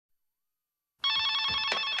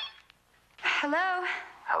Hello?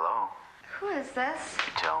 Hello? Who is this?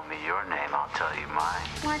 You tell me your name, I'll tell you mine.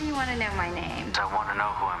 Why do you want to know my name? I want to know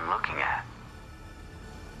who I'm looking at.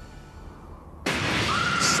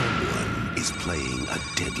 Someone is playing a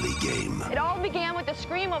deadly game. It all began with a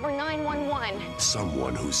scream over 911.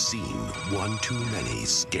 Someone who's seen one too many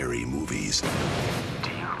scary movies.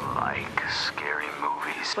 Do you like scary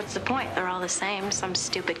movies? What's the point? They're all the same. Some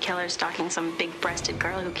stupid killer stalking some big-breasted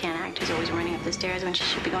girl who can't act, who's always running up the stairs when she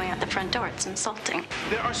should be going out the front door. It's insulting.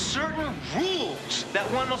 There are certain rules that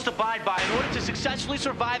one must abide by in order to successfully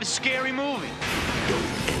survive a scary movie.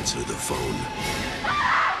 Don't answer the phone.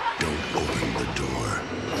 Don't open